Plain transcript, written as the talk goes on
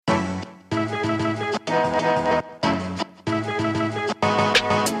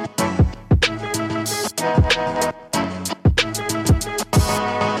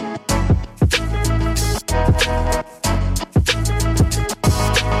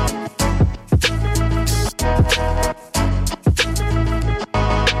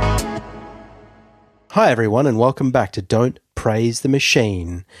Hi everyone and welcome back to Don't Praise the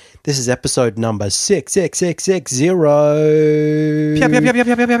Machine. This is episode number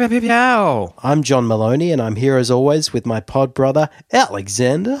 66660. Pow. I'm John Maloney and I'm here as always with my pod brother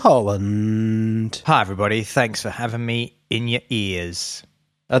Alexander Holland. Hi, everybody. Thanks for having me in your ears.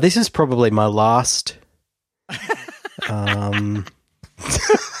 This is probably my last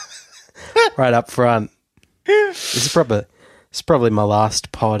right up front. This is probably my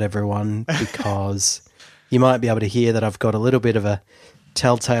last pod, everyone, because you might be able to hear that I've got a little bit of a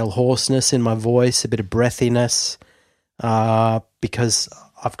telltale hoarseness in my voice, a bit of breathiness, because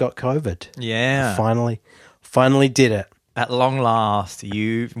I've got COVID. Yeah. I finally did it. At long last,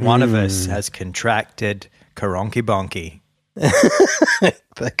 one of us has contracted Karonki Bonky.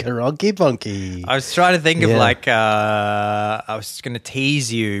 The Karonki Bonky. I was trying to think of I was going to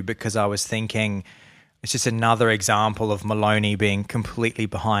tease you because I was thinking it's just another example of Maloney being completely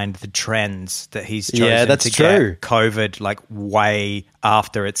behind the trends that he's chosen that's to true. get COVID like way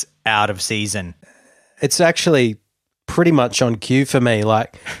after it's out of season. It's actually pretty much on cue for me,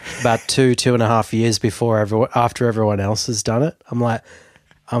 like about 2.5 years after everyone else has done it. I'm like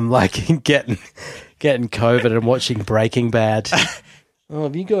getting COVID and watching Breaking Bad. Oh,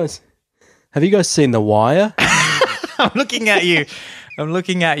 have you guys seen The Wire? I'm looking at you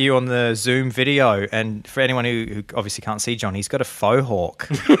on the Zoom video, and for anyone who obviously can't see John, he's got a faux hawk.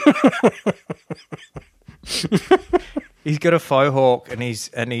 He's got a faux hawk, and he's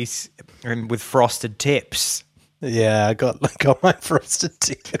with frosted tips. Yeah, I got my frosted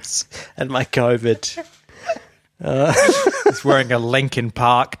tips and my COVID. He's wearing a Linkin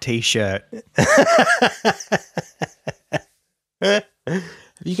Park t-shirt.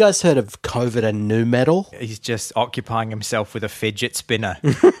 Have you guys heard of COVID and nu metal? He's just occupying himself with a fidget spinner.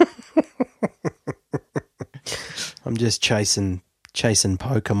 I'm just chasing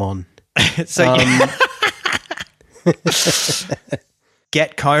Pokemon. So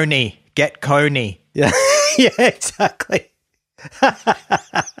get Coney. Yeah, yeah, exactly.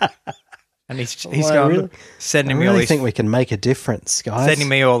 And he's going sending me all these. I think we can make a difference, guys. Sending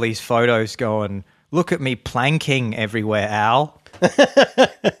me all these photos, going, look at me planking everywhere, Al.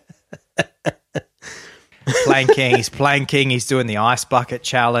 He's planking, he's doing the ice bucket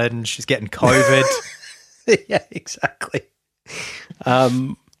challenge, he's getting COVID. Yeah, exactly.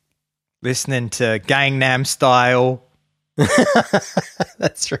 Listening to Gangnam Style.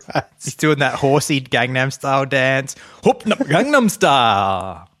 That's right. He's doing that horsey Gangnam Style dance. Hoop Gangnam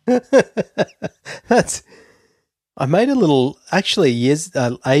Style. I made a little, actually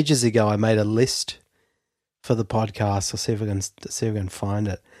ages ago, I made a list for the podcast. I'll see if I can find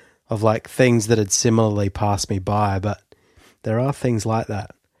it, of like things that had similarly passed me by, but there are things like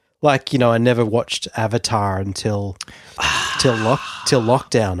that. Like, I never watched Avatar until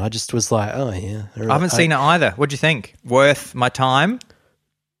lockdown. I just was like, oh yeah. I haven't seen it either. What'd you think? Worth my time?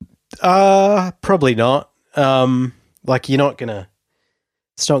 Probably not. Like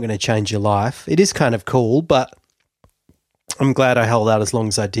it's not gonna change your life. It is kind of cool, but I'm glad I held out as long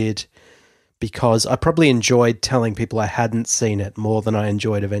as I did, because I probably enjoyed telling people I hadn't seen it more than I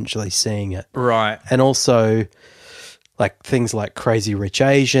enjoyed eventually seeing it. Right. And also, like, things like Crazy Rich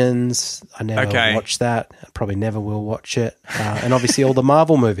Asians, I never watched that. I probably never will watch it. And obviously all the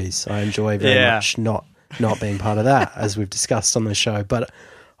Marvel movies, I enjoy very much not being part of that, as we've discussed on the show. But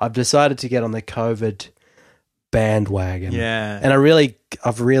I've decided to get on the COVID bandwagon. Yeah. And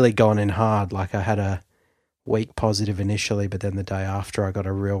I've really gone in hard. Like, I had a weak positive initially, but then the day after I got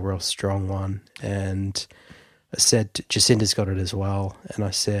a real strong one, and I said Jacinda's got it as well, and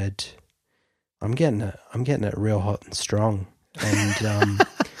I said I'm getting it real hot and strong, and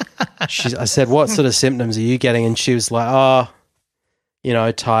I said, what sort of symptoms are you getting? And she was like,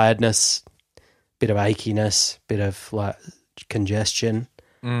 tiredness, bit of achiness, bit of like congestion.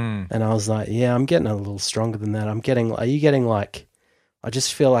 And I was like, yeah, I'm getting a little stronger than that. Are you getting like, I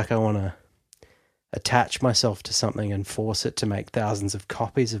just feel like I want to attach myself to something and force it to make thousands of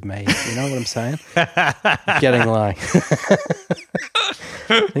copies of me. You know what I'm saying? Getting like,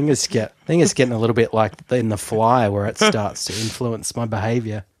 I think it's getting a little bit like in The Fly, where it starts to influence my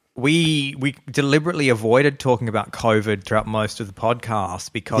behavior. We deliberately avoided talking about COVID throughout most of the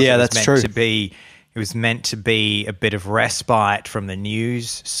podcast because it was meant to be a bit of respite from the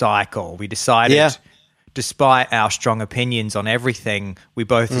news cycle. We decided, despite our strong opinions on everything, we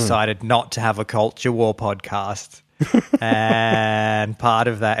both decided not to have a culture war podcast. And part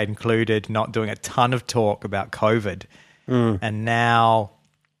of that included not doing a ton of talk about COVID. And now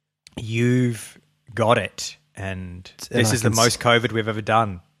you've got it. And this is the most COVID we've ever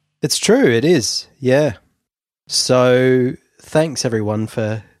done. It's true. It is. Yeah. So thanks everyone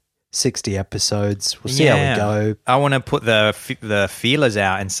for 60 episodes. We'll see how we go. I want to put the feelers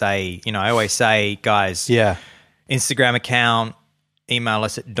out and say, I always say, guys, Instagram account, email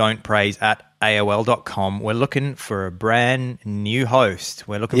us at don'tpraise@aol.com. We're looking for a brand new host.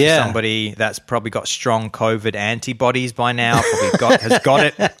 We're looking for somebody that's probably got strong COVID antibodies by now, has got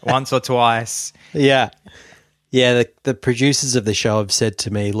it once or twice. Yeah. Yeah, the producers of the show have said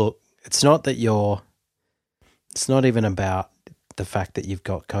to me, look, it's not even about the fact that you've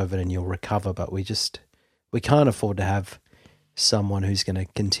got COVID and you'll recover, but we can't afford to have someone who's going to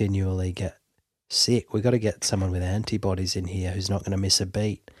continually get sick. We've got to get someone with antibodies in here who's not going to miss a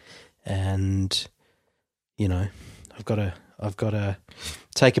beat. And, I've got to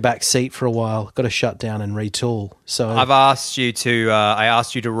take a back seat for a while. Got to shut down and retool. So I asked you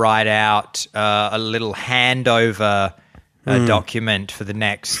to write out a little handover document for the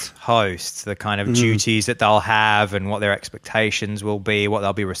next host, the kind of duties that they'll have and what their expectations will be, what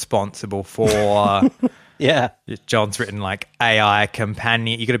they'll be responsible for. Yeah. John's written like AI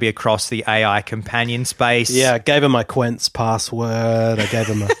companion. You got to be across the AI companion space. Yeah, I gave him my Quent's password. I gave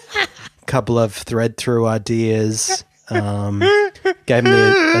him a couple of thread through ideas. Gave him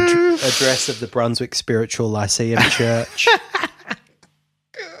the address of the Brunswick Spiritual Lyceum Church.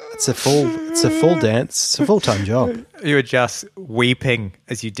 It's a full dance. It's a full-time job. You were just weeping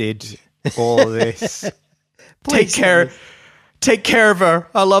as you did all of this. Take care of her.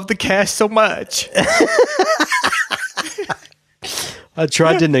 I love the cast so much. I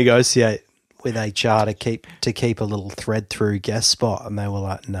tried to negotiate with HR to keep a little thread through guest spot, and they were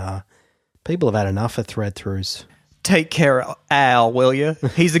like, "Nah, people have had enough of thread throughs." Take care of Al, will you?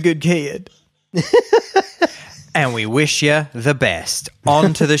 He's a good kid. And we wish you the best.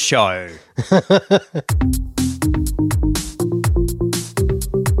 On to the show.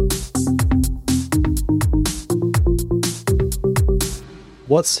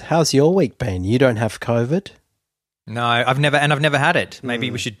 How's your week been? You don't have COVID? No, I've never had it.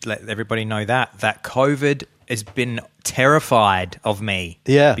 Maybe we should let everybody know that COVID has been terrified of me.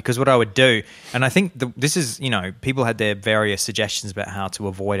 Yeah. Because what I would do, and I think this is, people had their various suggestions about how to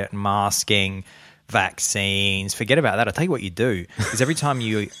avoid it, masking, vaccines, forget about that. I'll tell you what you do is every time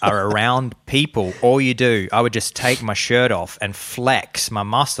you are around people, all you do, I would just take my shirt off and flex my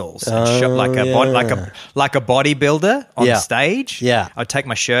muscles and like a bodybuilder on stage. Yeah. I would take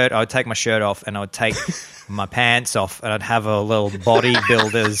my shirt off and I would take my pants off and I'd have a little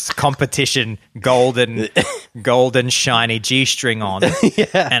bodybuilder's competition golden shiny G-string on.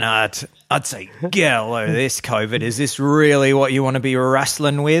 And I'd say, "Gello, this COVID, is this really what you want to be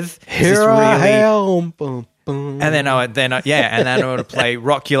wrestling with? Here I am." Boom, boom. And then I would play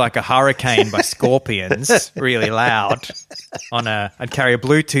 "Rock You Like a Hurricane" by Scorpions really loud. I'd carry a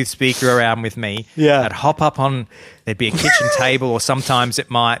Bluetooth speaker around with me. Yeah. I'd hop up on. There'd be a kitchen table, or sometimes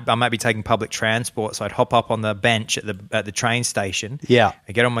I might be taking public transport, so I'd hop up on the bench at the train station. Yeah.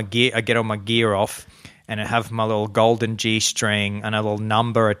 I get on my gear off. And I have my little golden G-string and a little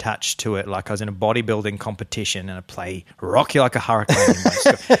number attached to it, like I was in a bodybuilding competition, and I play "Rock You Like a Hurricane."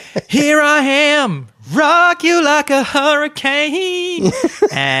 Here I am, rock you like a hurricane.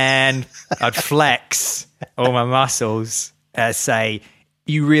 And I'd flex all my muscles and say,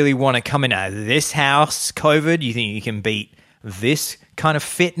 "You really want to come into this house, COVID? You think you can beat this kind of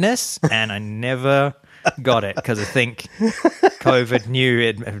fitness?" And I never got it because I think COVID knew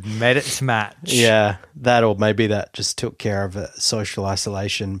it had met its match. Yeah, that, or maybe that just took care of social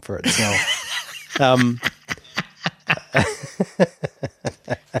isolation for itself.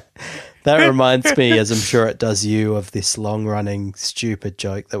 That reminds me, as I'm sure it does you, of this long-running stupid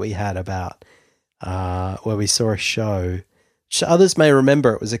joke that we had about where we saw a show. Others may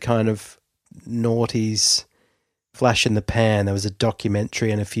remember it was a kind of noughties flash in the pan. There was a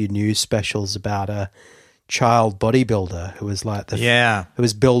documentary and a few news specials about a child bodybuilder who was like who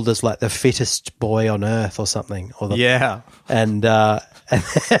was billed as like the fittest boy on earth or something. And then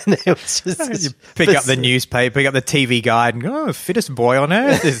it was just you pick up the newspaper, pick up the TV guide, and go, "Oh, fittest boy on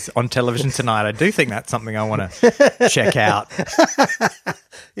earth is on television tonight. I do think that's something I want to check out."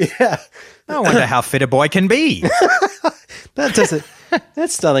 Yeah, I wonder how fit a boy can be.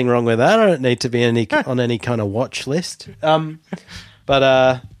 That's nothing wrong with that. I don't need to be on any kind of watch list.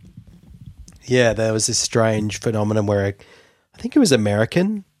 Yeah, there was this strange phenomenon where I think it was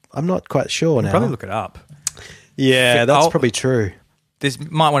American. I'm not quite sure now. Probably look it up. Yeah, that's probably true. This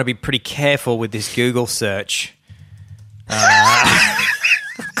might want to be pretty careful with this Google search.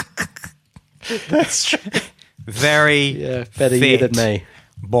 That's true. Very better fit you than me.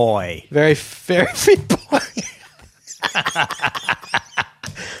 Boy. Very fit boy.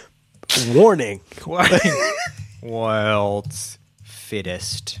 Warning. World's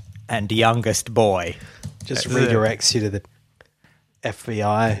fittest and youngest boy. Just redirects you to the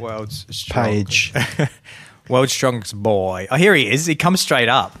FBI page. World's strongest boy. Oh, here he is. He comes straight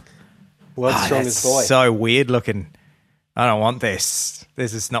up. World's strongest boy. So weird looking. I don't want this.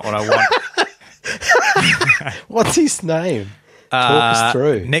 This is not what I want. What's his name? Talk us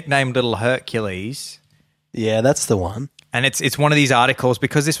through. Nicknamed Little Hercules. Yeah, that's the one. And it's one of these articles,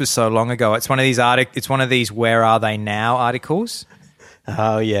 because this was so long ago. It's one of these "Where Are They Now" articles.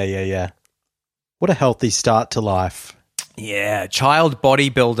 Oh yeah. What a healthy start to life. Yeah, child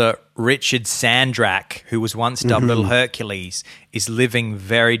bodybuilder Richard Sandrak, who was once dubbed Little Hercules, is living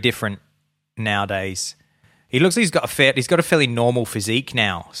very different nowadays. He looks like he's got a fairly normal physique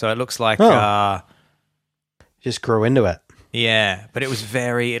now, so it looks like just grew into it. Yeah, but it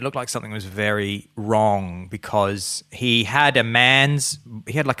looked like something was very wrong, because he had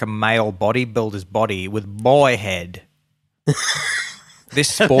like a male bodybuilder's body with boy head.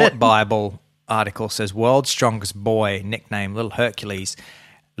 This Sport Bible article says world's strongest boy, nicknamed Little Hercules,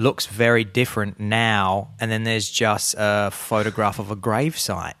 looks very different now. And then there's just a photograph of a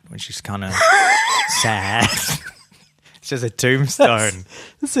gravesite, which is kind of sad. It's just a tombstone.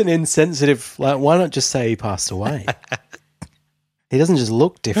 That's an insensitive, like, why not just say he passed away? He doesn't just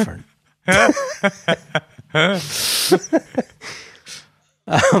look different. Have a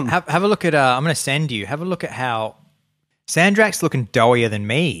look at, I'm going to send you, have a look at how Sandrak's looking doughier than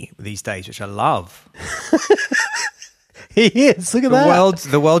me these days, which I love. He is. Look at that.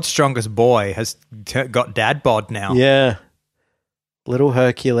 The world's strongest boy has got dad bod now. Yeah. Little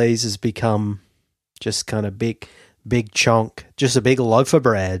Hercules has become just kind of big chonk, just a big loaf of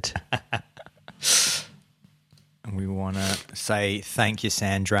bread. We want to say thank you,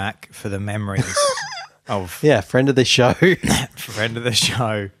 Sandrak, for the memories of... Yeah, friend of the show. Friend of the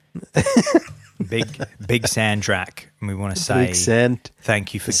show. Big Sandrak. And we want to say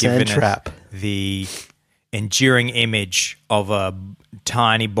thank you for giving us the enduring image of a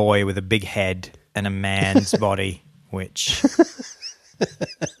tiny boy with a big head and a man's body, which...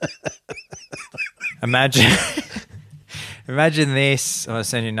 Imagine this. I'm going to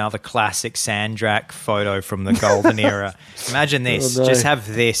send you another classic Sandrak photo from the golden era. Imagine this. Oh, no. Just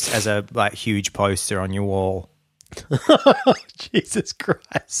have this as a huge poster on your wall. Jesus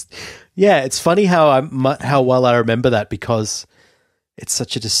Christ. Yeah, it's funny how well I remember that, because it's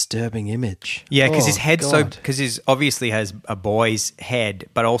such a disturbing image. Yeah, because his head's because he obviously has a boy's head,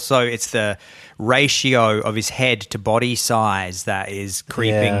 but also it's the ratio of his head to body size that is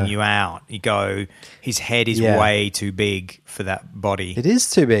creeping you out. You go, his head is way too big for that body. It is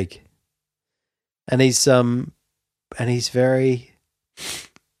too big. And he's very,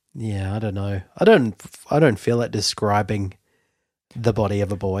 I don't know. I don't feel like describing the body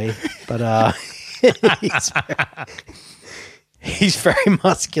of a boy, but he's very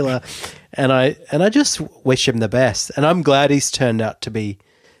muscular, and I just wish him the best. And I'm glad he's turned out to be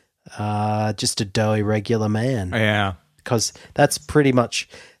just a doughy regular man. Yeah, because that's pretty much,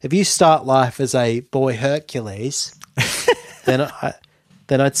 if you start life as a boy Hercules, then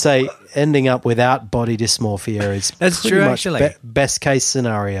I'd say ending up without body dysmorphia is that's pretty true. Much actually, best case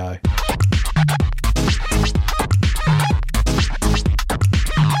scenario.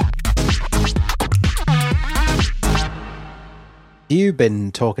 You've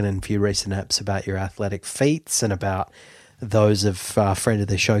been talking in a few recent apps about your athletic feats and about those of friend of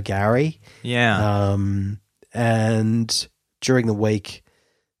the show, Gary. Yeah. And during the week,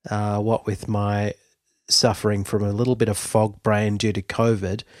 what with my suffering from a little bit of fog brain due to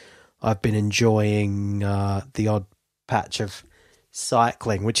COVID, I've been enjoying the odd patch of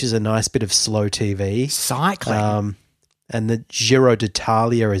cycling, which is a nice bit of slow TV. Cycling? And the Giro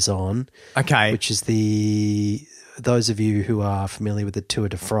d'Italia is on. Okay. Which is those of you who are familiar with the Tour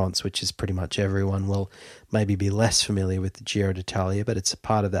de France, which is pretty much everyone, will maybe be less familiar with the Giro d'Italia, but it's a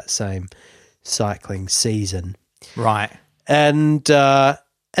part of that same cycling season. Right. And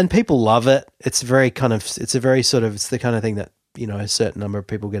people love it. It's the kind of thing that, a certain number of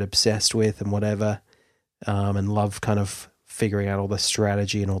people get obsessed with and whatever, and love kind of figuring out all the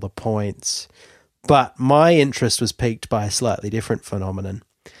strategy and all the points. But my interest was piqued by a slightly different phenomenon.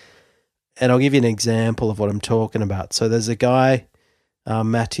 And I'll give you an example of what I'm talking about. So there's a guy,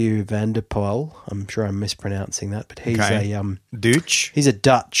 Mathieu van der Poel. I'm sure I'm mispronouncing that, but he's Dutch. He's a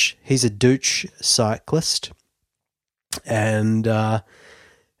Dutch cyclist, and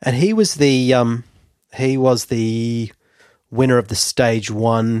he was the winner of the stage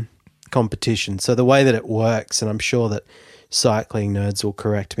 1 competition. So the way that it works, and I'm sure that cycling nerds will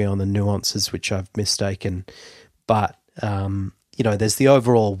correct me on the nuances which I've mistaken, but there's the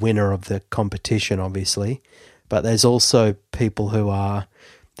overall winner of the competition, obviously, but there's also people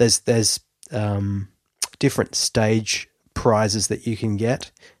there's different stage prizes that you can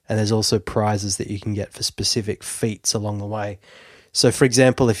get, and there's also prizes that you can get for specific feats along the way. So, for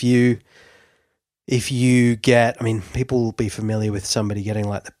example, if you get, I mean, people will be familiar with somebody getting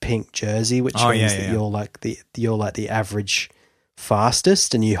like the pink jersey, which means that you're like the average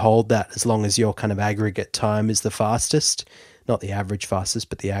fastest, and you hold that as long as your kind of aggregate time is the fastest, not the average fastest,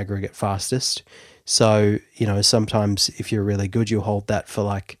 but the aggregate fastest. So, you know, sometimes if you're really good, you'll hold that for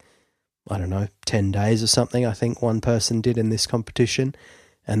like, I don't know, 10 days or something. I think one person did in this competition,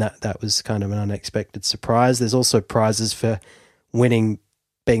 and that was kind of an unexpected surprise. There's also prizes for winning,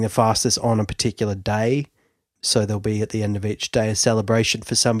 being the fastest on a particular day. So there'll be at the end of each day a celebration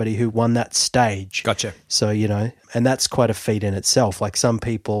for somebody who won that stage. Gotcha. So, you know, and that's quite a feat in itself. Like some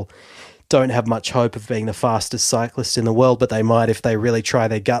people don't have much hope of being the fastest cyclist in the world, but they might, if they really try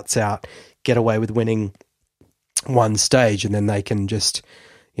their guts out, get away with winning one stage, and then they can just,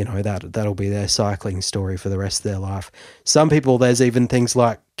 you know, that'll be their cycling story for the rest of their life. Some people, there's even things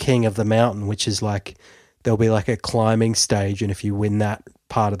like King of the Mountain, which is like, there'll be like a climbing stage, and if you win that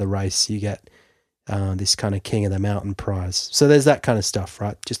part of the race, you get this kind of King of the Mountain prize. So there's that kind of stuff,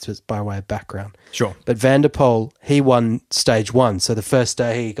 right? Just by way of background. Sure. But Van der Poel, he won stage 1. So the first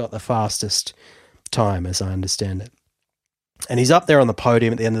day he got the fastest time, as I understand it. And he's up there on the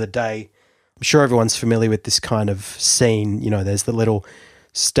podium at the end of the day. I'm sure everyone's familiar with this kind of scene. You know, there's the little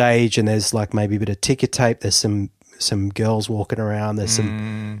stage, and there's like maybe a bit of ticker tape. There's some girls walking around. There's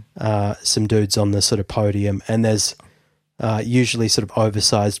some dudes on the sort of podium, and there's usually sort of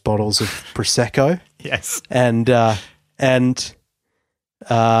oversized bottles of Prosecco. Yes. And Van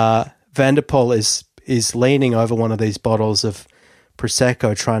der Poel is leaning over one of these bottles of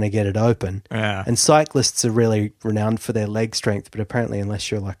Prosecco trying to get it open. Yeah. And cyclists are really renowned for their leg strength, but apparently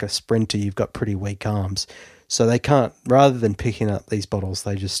unless you're like a sprinter, you've got pretty weak arms. So they can't, rather than picking up these bottles,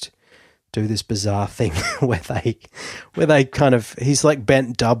 they just do this bizarre thing where they kind of, he's like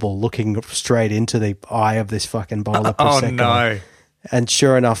bent double looking straight into the eye of this fucking bottle of Prosecco. Oh no. And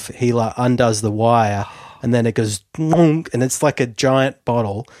sure enough, he like undoes the wire, and then it goes, and it's like a giant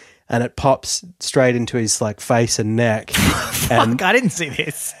bottle, and it pops straight into his like face and neck. Fuck, I didn't see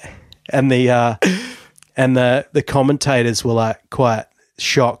this. And the commentators were like quite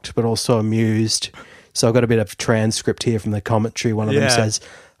shocked, but also amused. So I've got a bit of transcript here from the commentary. One of them says,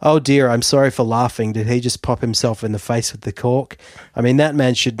 "Oh dear, I'm sorry for laughing. Did he just pop himself in the face with the cork? I mean, that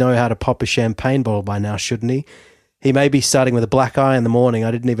man should know how to pop a champagne bottle by now, shouldn't he? He may be starting with a black eye in the morning.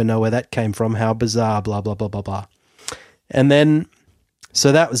 I didn't even know where that came from. How bizarre, blah, blah, blah, blah, blah." And then,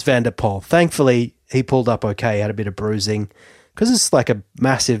 so that was Van der Poel. Thankfully, he pulled up okay. He had a bit of bruising because it's like a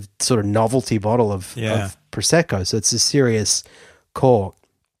massive sort of novelty bottle of Prosecco. So it's a serious cork.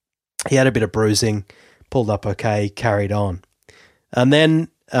 He had a bit of bruising, pulled up okay, carried on. And then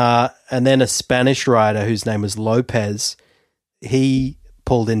a Spanish rider whose name was Lopez, he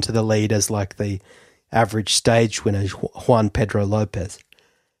pulled into the lead as like the average stage winner, Juan Pedro Lopez.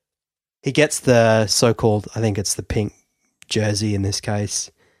 He gets the so-called, I think it's the pink jersey in this case.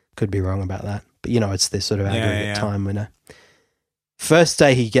 Could be wrong about that. But, you know, it's this sort of aggregate time winner. First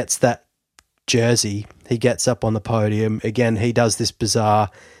day he gets that jersey, he gets up on the podium. Again, he does this bizarre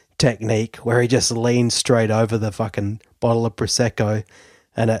technique where he just leans straight over the fucking bottle of Prosecco,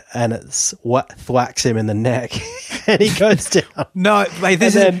 and it thwacks him in the neck, and he goes down. No, wait,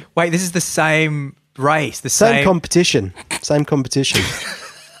 this is the same race, the same competition,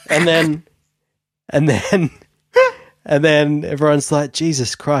 and then everyone's like,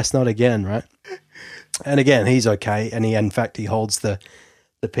 Jesus Christ, not again, right? And again, he's okay, and he holds the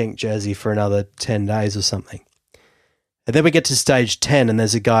pink jersey for another 10 days or something. And then we get to stage 10, and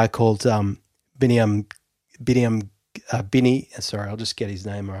there's a guy called Biniam. Sorry, I'll just get his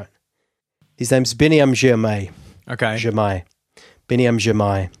name right. His name's Biniam Girmay. Okay. Biniam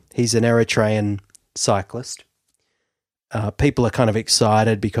Girmay. He's an Eritrean cyclist. People are kind of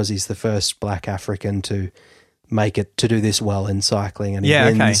excited because he's the first black African to make it, to do this well in cycling, and he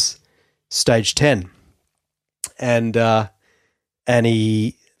wins stage 10. And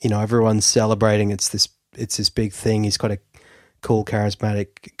he, you know, everyone's celebrating. It's this big thing. He's got a cool,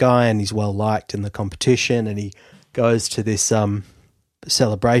 charismatic guy, and he's well liked in the competition. And he goes to this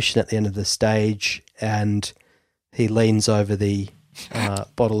celebration at the end of the stage, and he leans over the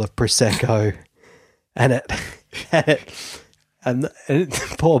bottle of Prosecco, and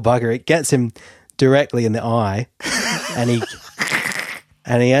poor bugger, it gets him directly in the eye, and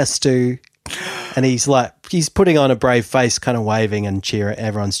he has to, and he's putting on a brave face, kind of waving and cheering.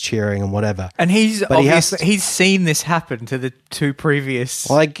 Everyone's cheering and whatever. And he's seen this happen to the two previous.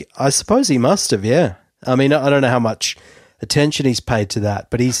 Like, I suppose he must have. Yeah. I mean, I don't know how much attention he's paid to that,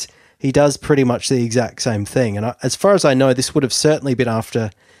 but he does pretty much the exact same thing. And as far as I know, this would have certainly been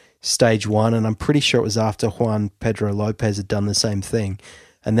after stage 1, and I'm pretty sure it was after Juan Pedro Lopez had done the same thing.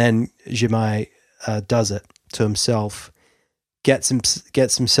 And then Jimmy does it to himself, gets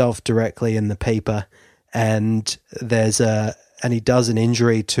himself directly in the peeper, and he does an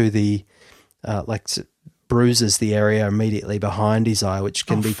injury to the bruises the area immediately behind his eye, which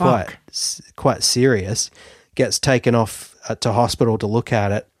can be quite serious. Gets taken off to hospital to look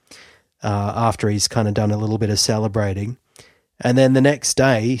at it after he's kind of done a little bit of celebrating. And then the next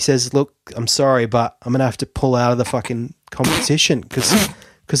day he says, look, I'm sorry, but I'm going to have to pull out of the fucking competition because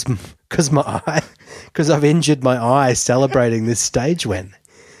I've injured my eye celebrating this stage win.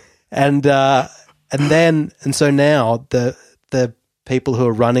 And so now the people who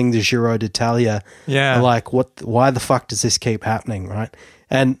are running the Giro d'Italia are like, why the fuck does this keep happening, right?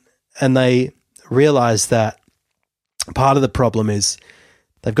 And they realize that part of the problem is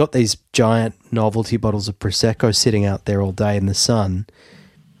they've got these giant novelty bottles of Prosecco sitting out there all day in the sun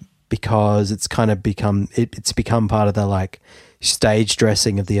because it's kind of become part of the like stage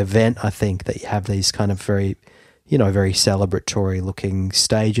dressing of the event. I think that you have these kind of very celebratory looking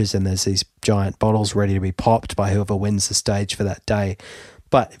stages, and there's these giant bottles ready to be popped by whoever wins the stage for that day.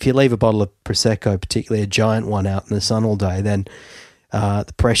 But if you leave a bottle of Prosecco, particularly a giant one, out in the sun all day, then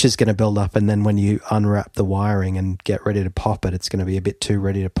the pressure's going to build up, and then when you unwrap the wiring and get ready to pop it, it's going to be a bit too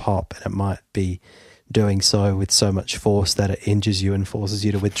ready to pop, and it might be doing so with so much force that it injures you and forces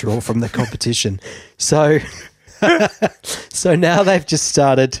you to withdraw from the competition. So now they've just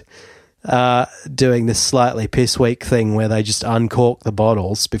started doing this slightly piss weak thing where they just uncork the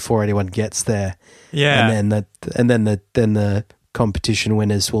bottles before anyone gets there. Yeah, and then the competition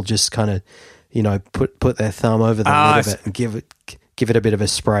winners will just kind of, put their thumb over the lid of it and give it a bit of a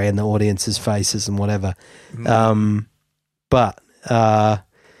spray in the audience's faces and whatever. But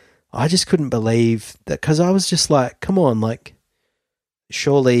I just couldn't believe that, because I was just like, come on, like,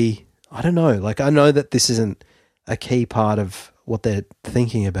 surely, I don't know, like, I know that this isn't a key part of what they're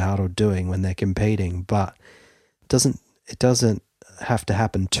thinking about or doing when they're competing, but it doesn't have to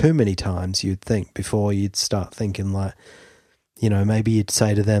happen too many times, you'd think, before you'd start thinking like, maybe you'd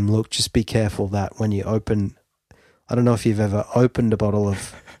say to them, look, just be careful that when you open, I don't know if you've ever opened a bottle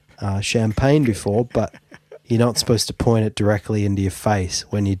of champagne before, but you're not supposed to point it directly into your face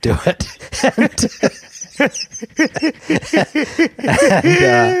when you do it.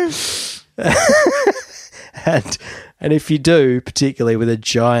 And if you do, particularly with a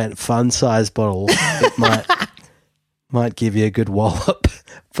giant fun-sized bottle, it might give you a good wallop.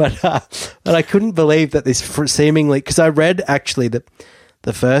 But I couldn't believe that this seemingly, because I read actually that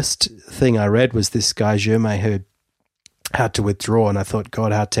the first thing I read was this guy Germain who had to withdraw, and I thought,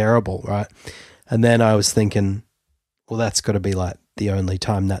 God, how terrible, right? And then I was thinking, well, that's got to be like the only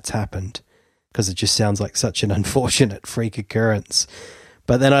time that's happened, because it just sounds like such an unfortunate freak occurrence.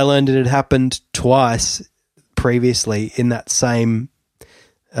 But then I learned it had happened twice previously in that same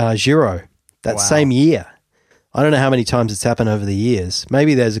Giro, same year. I don't know how many times it's happened over the years.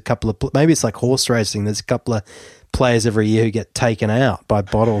 Maybe there's maybe it's like horse racing. There's a couple of players every year who get taken out by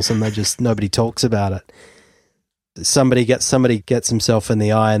bottles and nobody talks about it. Somebody gets himself in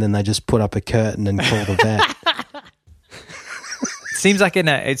the eye and then they just put up a curtain and call the vet. Seems like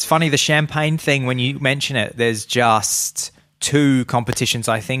it's funny, the champagne thing, when you mention it, there's just two competitions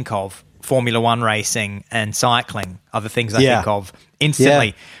I think of. Formula One racing and cycling are the things I think of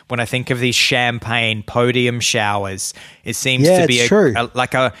instantly when I think of these champagne podium showers. It seems to be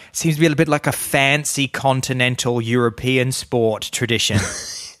seems to be a bit like a fancy continental European sport tradition.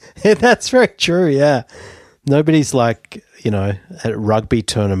 That's very true. Yeah, nobody's like at rugby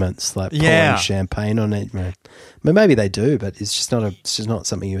tournaments like pouring champagne on it, man. I mean, maybe they do, but it's just not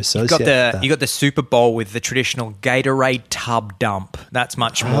something you associate with that. You got the Super Bowl with the traditional Gatorade tub dump. That's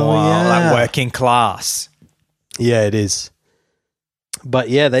much more like working class. Yeah, it is. But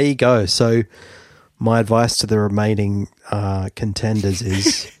yeah, there you go. So my advice to the remaining contenders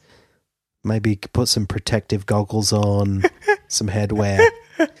is maybe put some protective goggles on, some headwear,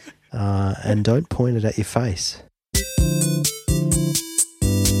 and don't point it at your face.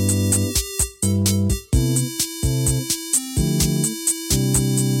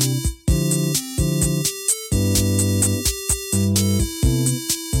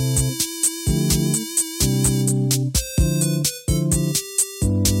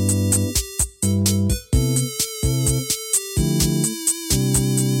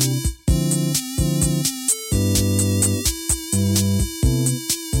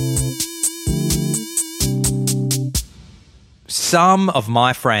 Some of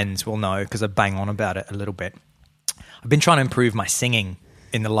my friends will know, because I bang on about it a little bit. I've been trying to improve my singing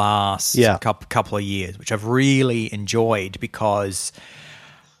in the last couple of years, which I've really enjoyed because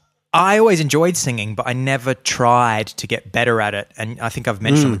I always enjoyed singing, but I never tried to get better at it. And I think I've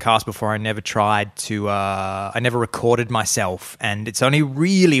mentioned on the cast before, I never recorded myself. And it's only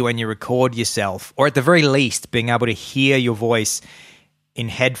really when you record yourself, or at the very least, being able to hear your voice in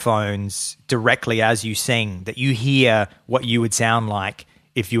headphones directly as you sing, that you hear what you would sound like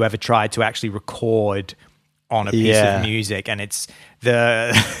if you ever tried to actually record on a piece of music. And it's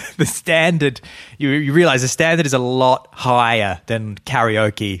the standard, you realize the standard is a lot higher than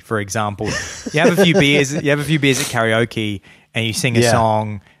karaoke, for example. You have a few beers at karaoke and you sing a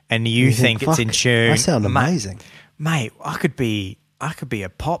song and you think it's in tune. I sound amazing. Mate, I could be a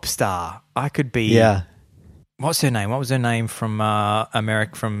pop star. I could be what's her name? What was her name from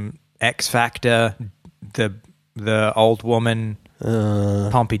America, from X Factor? The old woman,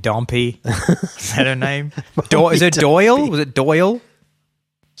 Pompey Dompey. Is that her name? Is it Doyle? Was it Doyle?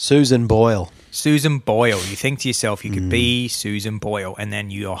 Susan Boyle. Susan Boyle. You think to yourself, you could be Susan Boyle, and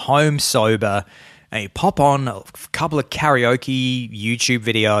then you're home sober, and you pop on a couple of karaoke YouTube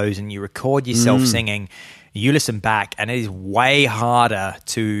videos, and you record yourself singing. You listen back, and it is way harder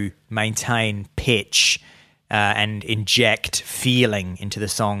to maintain pitch and inject feeling into the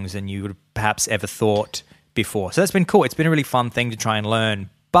songs than you would have perhaps ever thought before. So that's been cool. It's been a really fun thing to try and learn.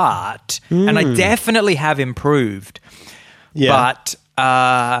 But and I definitely have improved. Yeah. But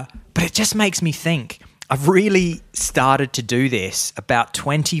it just makes me think. I've really started to do this about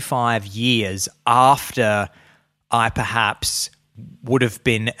 25 years after I perhaps would have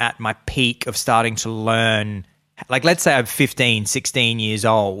been at my peak of starting to learn. Like, let's say I'm 15, 16 years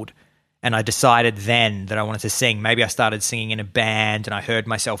old, and I decided then that I wanted to sing. Maybe I started singing in a band and I heard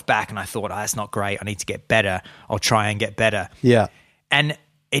myself back and I thought, that's not great. I need to get better. I'll try and get better. Yeah. And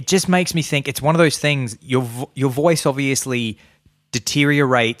it just makes me think it's one of those things, your voice obviously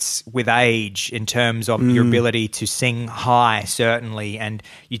deteriorates with age in terms of your ability to sing high, certainly, and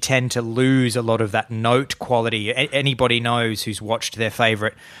you tend to lose a lot of that note quality. Anybody knows who's watched their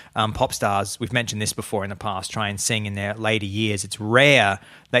favorite pop stars, we've mentioned this before in the past, try and sing in their later years. It's rare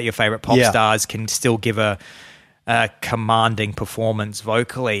that your favorite pop stars can still give a commanding performance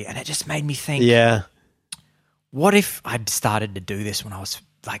vocally, and it just made me think, what if I'd started to do this when I was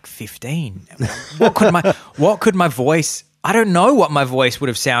like 15? What could my voice... I don't know what my voice would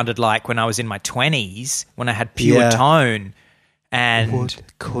have sounded like when I was in my 20s, when I had pure tone. And what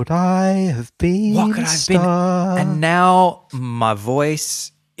could I have been? What could I have been? And now my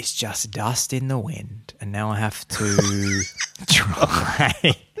voice is just dust in the wind. And now I have to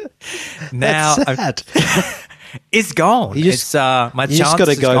try. Now that's sad. It's gone. You just got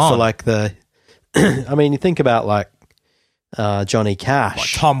to go for like the. I mean, you think about like Johnny Cash,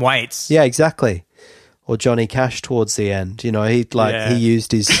 like Tom Waits. Yeah, exactly. Or Johnny Cash towards the end, he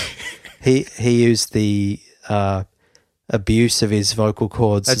used his he used the abuse of his vocal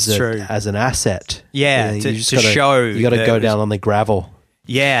cords as an asset. Yeah, to show you got to go down on the gravel.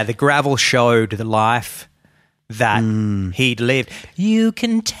 Yeah, the gravel showed the life that he'd lived. You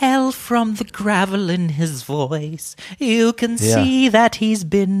can tell from the gravel in his voice. You can see that he's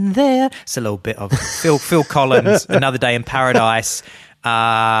been there. It's a little bit of Phil Collins, Another Day in Paradise.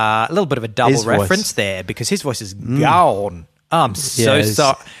 A little bit of a double reference there because his voice is gone. I'm so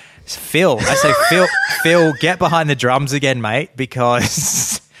sorry. Phil, I say, Phil, get behind the drums again, mate,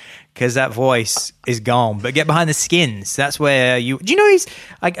 because that voice is gone. But get behind the skins. That's where do you know he's,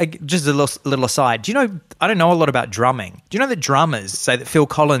 just a little aside, do you know, I don't know a lot about drumming. Do you know that drummers say that Phil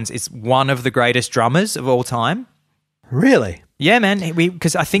Collins is one of the greatest drummers of all time? Really? Yeah, man,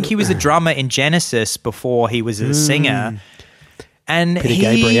 because I think he was a drummer in Genesis before he was a singer. And Peter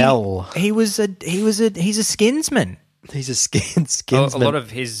Gabriel. He's a skinsman. He's a skinsman. A lot of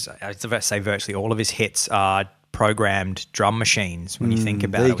his, I'd say virtually all of his hits are programmed drum machines when you think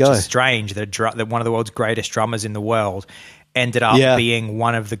about it, which is strange that one of the world's greatest drummers in the world ended up being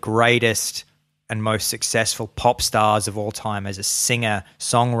one of the greatest and most successful pop stars of all time as a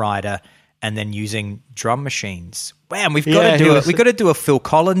singer-songwriter and then using drum machines. Man, we've got to do a Phil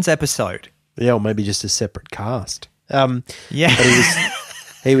Collins episode. Yeah, or maybe just a separate cast. But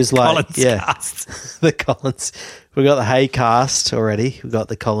he was like, Collins cast. The Collins. We got the Hay cast already. We got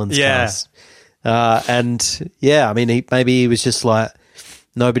the Collins cast. And I mean, maybe he was just like,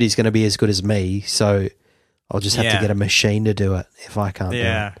 nobody's going to be as good as me, so I'll just have to get a machine to do it if I can't do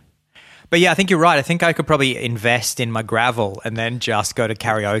it. But I think you're right. I think I could probably invest in my gravel and then just go to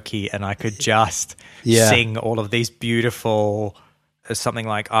karaoke and I could just sing all of these beautiful something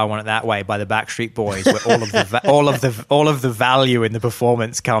like "I Want It That Way" by the Backstreet Boys, where all of the value in the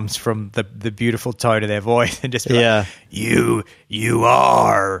performance comes from the beautiful tone of their voice, and just be like, you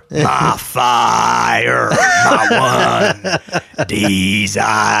are my fire, my one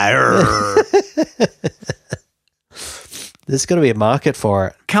desire. There's got to be a market for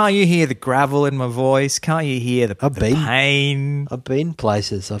it. Can't you hear the gravel in my voice? Can't you hear the pain? I've been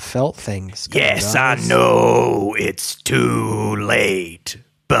places. I've felt things. Yes, I know it's too late,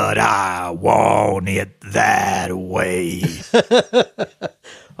 but I want it that way.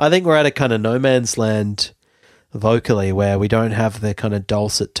 I think we're at a kind of no man's land vocally where we don't have the kind of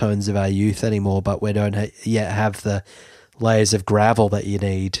dulcet tones of our youth anymore, but we don't yet have the layers of gravel that you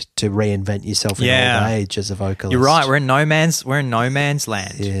need to reinvent yourself in old age as a vocalist. You're right. We're in no man's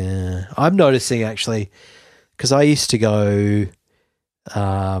land. Yeah, I'm noticing actually, because I used to go,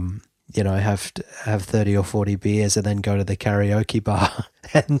 have 30 or 40 beers and then go to the karaoke bar,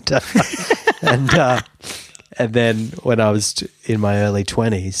 and then when I was in my early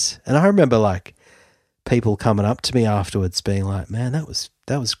 20s, and I remember like people coming up to me afterwards being like, "Man, that was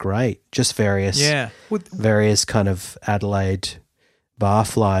great." Just various kind of Adelaide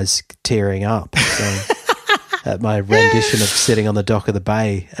barflies tearing up at my rendition of Sitting on the Dock of the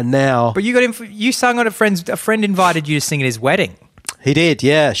Bay. And now, but you sung on a friend invited you to sing at his wedding. He did,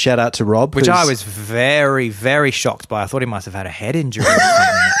 yeah. Shout out to Rob, which I was very, very shocked by. I thought he must have had a head injury or something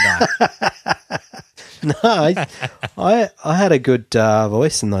that night. No, I had a good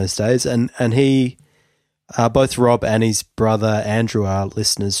voice in those days, and he. Both Rob and his brother Andrew are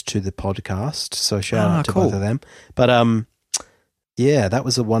listeners to the podcast, so shout out to both of them. But that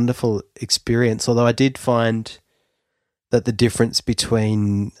was a wonderful experience. Although I did find that the difference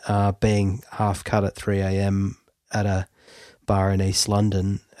between being half cut at 3 a.m. at a bar in East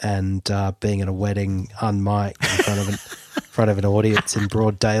London and being at a wedding unmiked in front of an audience in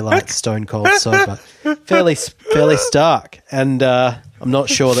broad daylight, stone cold sober, fairly stark. And I'm not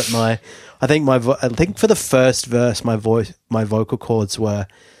sure that I think for the first verse, my vocal cords were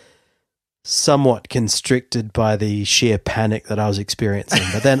somewhat constricted by the sheer panic that I was experiencing.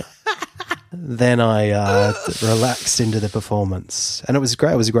 But then I relaxed into the performance, and it was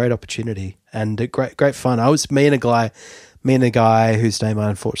great. It was a great opportunity and great fun. I was me and a guy whose name I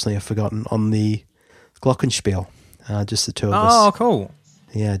unfortunately have forgotten on the Glockenspiel. Just the two of us. Oh, cool.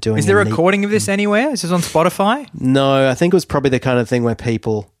 Yeah, doing. Is there a recording of this anywhere? Is this on Spotify? No, I think it was probably the kind of thing where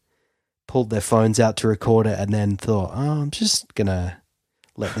people pulled their phones out to record it and then thought, I'm just gonna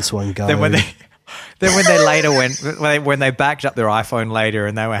let this one go. Then when they later when they backed up their iPhone later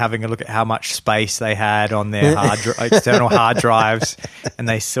and they were having a look at how much space they had on their external hard drives, and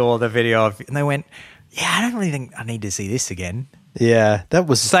they saw the video and they went, I don't really think I need to see this again. Yeah, that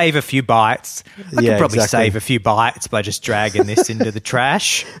was save a few bytes. I could probably save a few bytes by just dragging this into the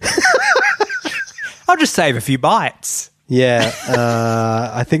trash. I'll just save a few bytes. Yeah,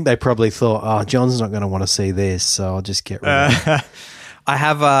 I think they probably thought, John's not going to want to see this, so I'll just get rid of it. I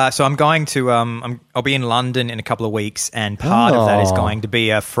have, so I'm going to, I'll be in London in a couple of weeks, and part of that is going to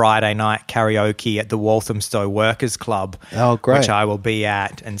be a Friday night karaoke at the Walthamstow Workers Club. Oh, great. Which I will be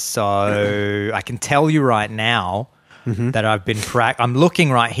at, and so I can tell you right now that I've been I'm looking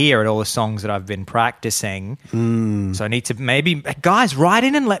right here at all the songs that I've been practicing. So I need to guys, write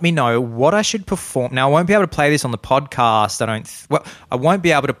in and let me know what I should perform. Now, I won't be able to play this on the podcast. I won't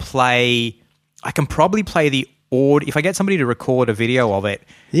be able to play. I can probably play the audio if I get somebody to record a video of it.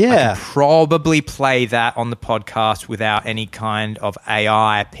 Yeah, I can probably play that on the podcast without any kind of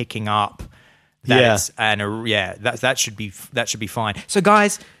AI picking up. That that should be fine. So,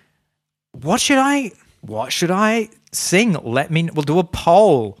 guys, what should I sing? We'll do a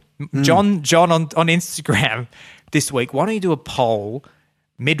poll. John on Instagram this week. Why don't you do a poll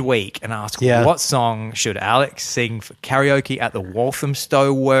midweek and ask what song should Alex sing for karaoke at the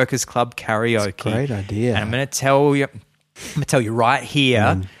Walthamstow Workers Club karaoke? That's a great idea. And I'm going to tell you right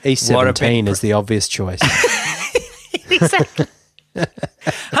here. E17 is the obvious choice. Exactly.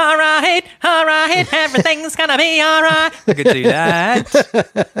 all right, everything's going to be all right. I could do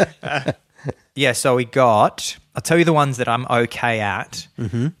that. So we got, I'll tell you the ones that I'm okay at.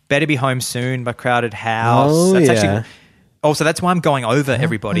 Better Be Home Soon by Crowded House. That's why I'm going over,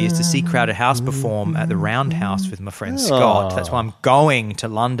 everybody, is to see Crowded House perform at the Roundhouse with my friend Scott. That's why I'm going to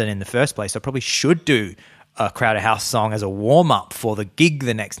London in the first place. I probably should do a Crowded House song as a warm-up for the gig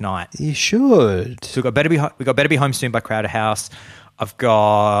the next night. You should. So we got Better Be Home Soon by Crowded House. I've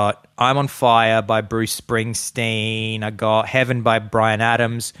got I'm on Fire by Bruce Springsteen. I got Heaven by Bryan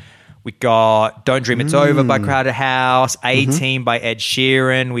Adams. We got Don't Dream It's Over by Crowded House, A-Team by Ed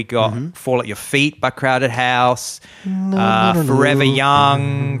Sheeran. We got Fall at Your Feet by Crowded House, Forever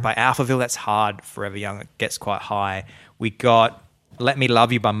Young by Alphaville. That's hard, Forever Young. It gets quite high. We got Let Me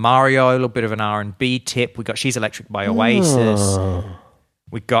Love You by Mario, a little bit of an R&B tip. We got She's Electric by Oasis.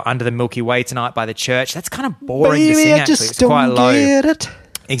 We got Under the Milky Way Tonight by The Church. That's kind of boring to sing, actually. It's quite low. It.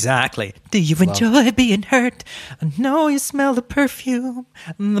 Exactly. Do you enjoy being hurt? I know you smell the perfume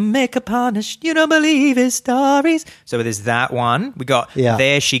and the makeup polish. You don't believe his stories. So there's that one. We got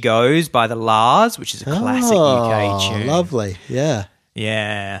There She Goes by The Lars, which is a classic UK tune. Lovely. Yeah.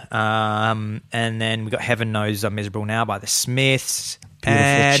 Yeah. And then we got Heaven Knows I'm Miserable Now by The Smiths. Beautiful,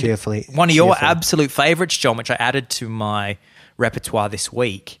 and cheerfully. One of your absolute favourites, John, which I added to my repertoire this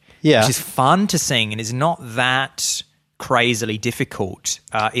week, which is fun to sing and is not that crazily difficult,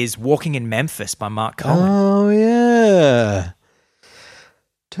 is Walking in Memphis by Mark Cohen. Oh, yeah.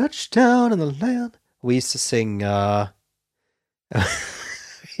 Touchdown in the land. We used to sing,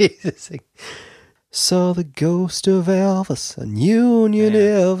 Saw the ghost of Elvis, a union you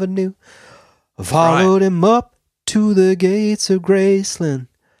never knew. Followed him up to the gates of Graceland,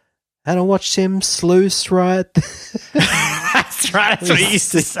 and I watched him sluice right there. That's right, that's what he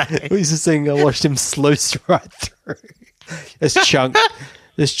used to say. We used to sing, I watched him sluice right through. There's chunks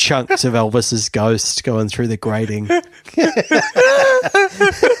of Elvis's ghost going through the grating. And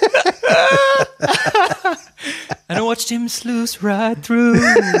I watched him sluice right through.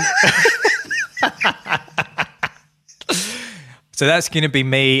 So that's going to be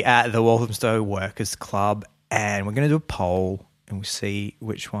me at the Walthamstow Workers Club, and we're going to do a poll, and we'll see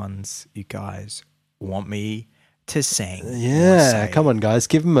which ones you guys want me to sing. Yeah, come on, guys.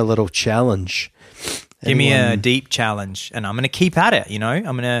 Give them a little challenge. Give me a deep challenge, and I'm going to keep at it, you know?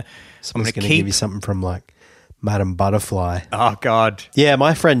 I'm going to give you something from, like, Madam Butterfly. Oh, God. Yeah,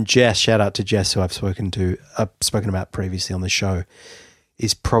 my friend Jess, shout out to Jess, who I've spoken about previously on the show,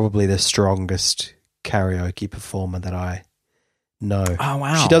 is probably the strongest karaoke performer that I know. Oh,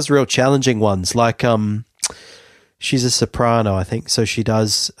 wow. She does real challenging ones, like she's a soprano, I think, so she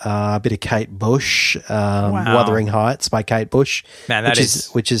does a bit of Kate Bush, Wuthering Heights by Kate Bush. Man,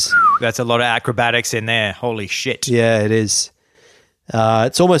 which is that's a lot of acrobatics in there. Holy shit. Yeah, it is.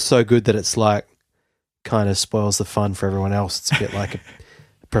 It's almost so good that it's like kind of spoils the fun for everyone else. It's a bit like a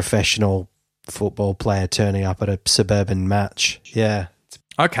professional football player turning up at a suburban match. Yeah.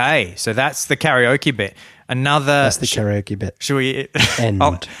 Okay, so that's the karaoke bit. That's the karaoke bit. Should we end?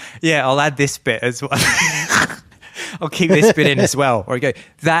 I'll add this bit as well. I'll keep this bit in as well. Or we go,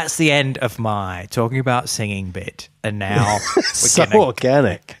 that's the end of my talking about singing bit. And now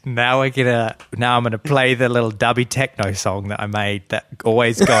organic. Now I'm gonna play the little dubby techno song that I made that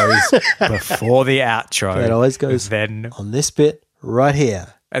always goes before the outro. It always goes then on this bit right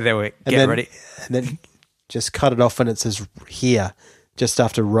here. And then ready. And then just cut it off and it says here. Just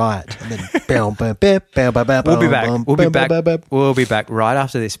after right, and then We'll be back right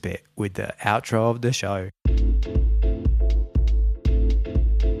after this bit with the outro of the show.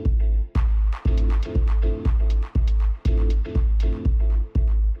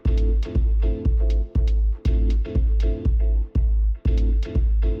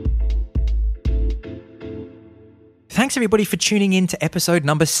 Thanks everybody for tuning in to episode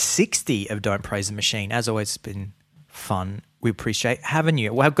number 60 of Don't Praise the Machine. As always, it's been fun. We appreciate having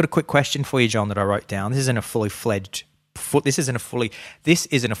you. Well, I've got a quick question for you, John, that I wrote down. This isn't a fully formed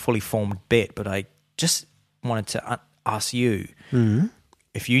bit, but I just wanted to ask you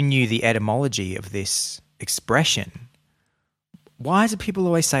if you knew the etymology of this expression. Why do people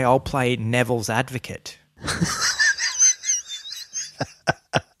always say, "I'll play Neville's advocate"?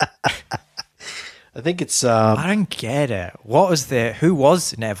 I think it's. I don't get it. Who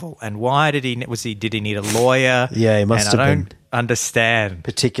was Neville, and why did he need a lawyer? Yeah, he must have been. I don't understand.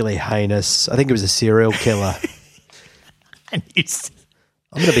 Particularly heinous. I think it was a serial killer. I'm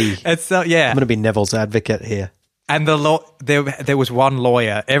gonna be. I'm gonna be Neville's advocate here. And there was one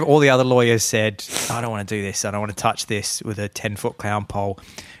lawyer. All the other lawyers said, "I don't want to do this. I don't want to touch this with a 10-foot clown pole."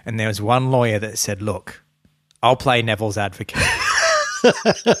 And there was one lawyer that said, "Look, I'll play Neville's advocate."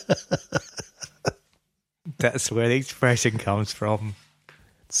 That's where the expression comes from.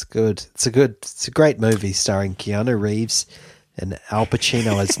 It's good. It's a great movie starring Keanu Reeves and Al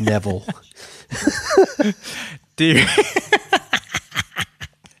Pacino as Neville. Do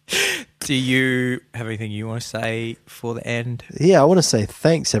you have anything you want to say for the end? Yeah, I want to say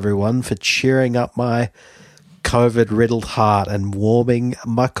thanks everyone for cheering up my COVID-riddled heart and warming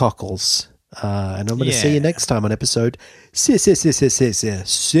my cockles. And I'm going to see you next time on episode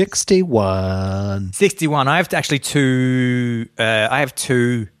 61. 61. I have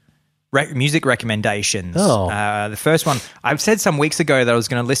two music recommendations. The first one, I've said some weeks ago that I was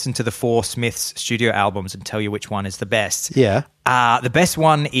going to listen to the 4 Smiths studio albums and tell you which one is the best. Yeah. The best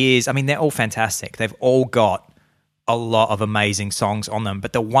one is, I mean, they're all fantastic. They've all got a lot of amazing songs on them,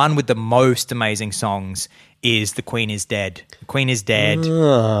 but the one with the most amazing songs is The Queen is Dead. The Queen is Dead,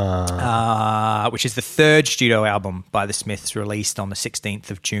 which is the 3rd studio album by the Smiths, released on the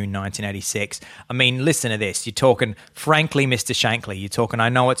 16th of June, 1986. I mean, listen to this. You're talking Frankly, Mr. Shankly. You're talking I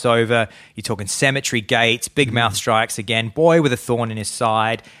Know It's Over. You're talking Cemetery Gates, Big Mouth Strikes Again, Boy with a Thorn in His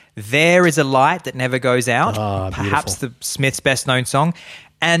Side. There Is a Light That Never Goes Out, perhaps the Smiths' best-known song.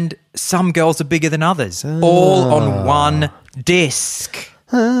 And Some Girls Are Bigger Than Others, all on one disc.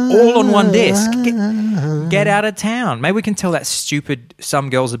 All on one disc. Get out of town. Maybe we can tell that stupid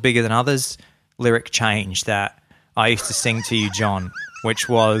Some Girls Are Bigger Than Others lyric change that I used to sing to you, John, which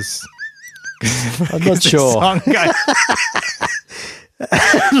was... I'm not sure.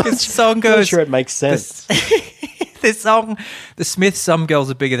 The song goes... I'm not sure it makes sense. The song, the Smiths' "Some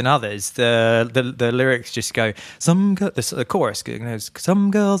Girls Are Bigger Than Others." The lyrics just go, the chorus goes, "Some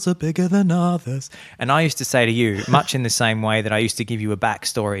girls are bigger than others." And I used to say to you, much in the same way that I used to give you a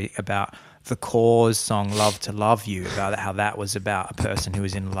backstory about the Cause song "Love to Love You," about how that was about a person who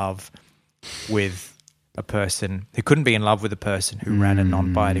was in love with a person who couldn't be in love with a person who ran a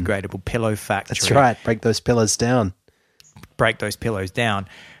non-biodegradable pillow factory. That's right. Break those pillows down. Break those pillows down.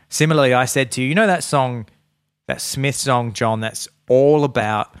 Similarly, I said to you, you know that song, that Smith song, John, that's all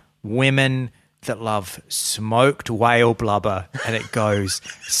about women that love smoked whale blubber, and it goes,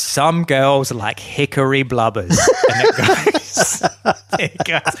 "Some girls like hickory blubbers," and it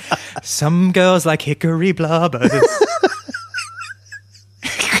goes, "Some girls like hickory blubbers."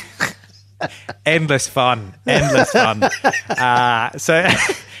 Endless fun. So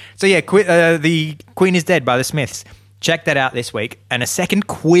yeah, The Queen is Dead by the Smiths. Check that out this week. And a second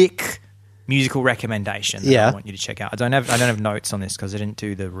quick musical recommendation that I want you to check out. I don't have notes on this because I didn't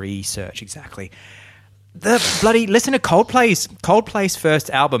do the research exactly. Listen to Coldplay's first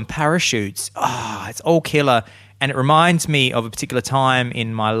album, Parachutes. It's all killer, and it reminds me of a particular time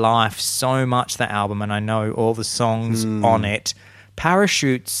in my life so much, that album, and I know all the songs on it.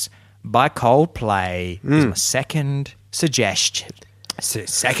 Parachutes by Coldplay is my second suggestion. It's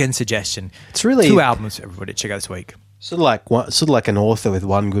really 2 albums for everybody to check out this week. Sort of like an author with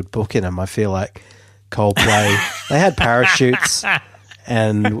one good book in them. I feel like Coldplay, they had Parachutes,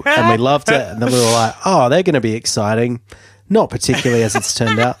 and we loved it, and then we were like, oh, they're going to be exciting. Not particularly as it's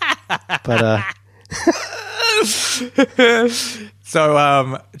turned out, but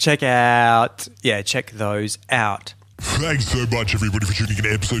so check those out. Thanks so much, everybody, for tuning in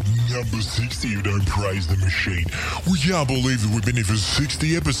to episode number 60 of Don't Praise the Machine. We can't believe that we've been here for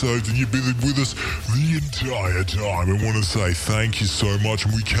 60 episodes and you've been with us the entire time. I want to say thank you so much,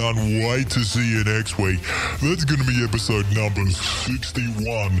 and we can't wait to see you next week. That's going to be episode number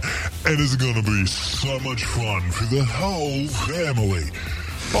 61, and it's going to be so much fun for the whole family.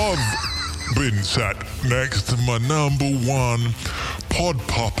 I've been sat next to my number 1 pod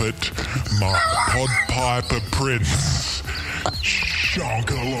puppet, my pod piper prince,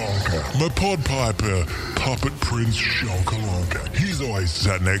 Shonkalonka. My pod piper puppet prince, Shonkalonka. He's always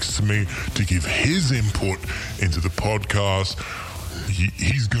sat next to me to give his input into the podcast.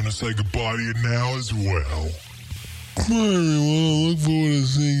 He's going to say goodbye to you now as well. Come on, everyone. I look forward to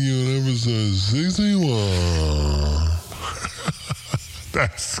seeing you in episode 61.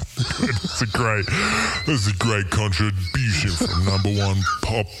 That's good. That's a great contribution from number 1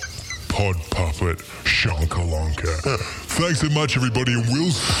 pod puppet, Shonkalonka. Thanks so much, everybody, and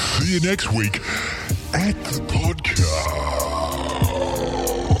we'll see you next week at the podcast.